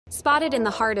Spotted in the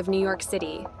heart of New York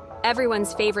City,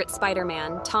 everyone's favorite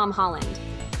Spider-Man, Tom Holland,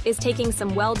 is taking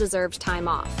some well-deserved time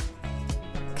off.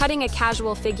 Cutting a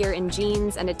casual figure in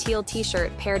jeans and a teal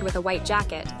t-shirt paired with a white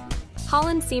jacket,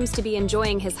 Holland seems to be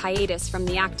enjoying his hiatus from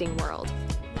the acting world.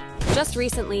 Just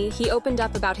recently, he opened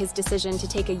up about his decision to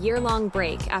take a year-long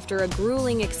break after a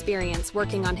grueling experience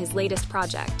working on his latest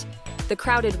project, The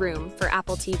Crowded Room, for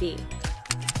Apple TV.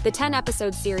 The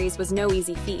 10-episode series was no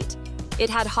easy feat. It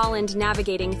had Holland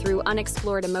navigating through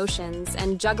unexplored emotions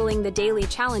and juggling the daily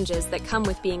challenges that come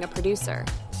with being a producer.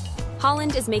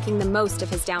 Holland is making the most of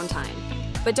his downtime.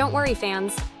 But don't worry,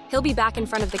 fans, he'll be back in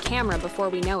front of the camera before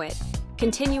we know it,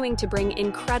 continuing to bring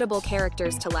incredible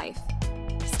characters to life.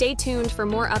 Stay tuned for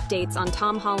more updates on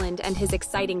Tom Holland and his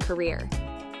exciting career.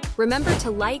 Remember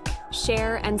to like,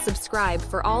 share, and subscribe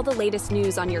for all the latest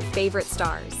news on your favorite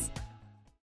stars.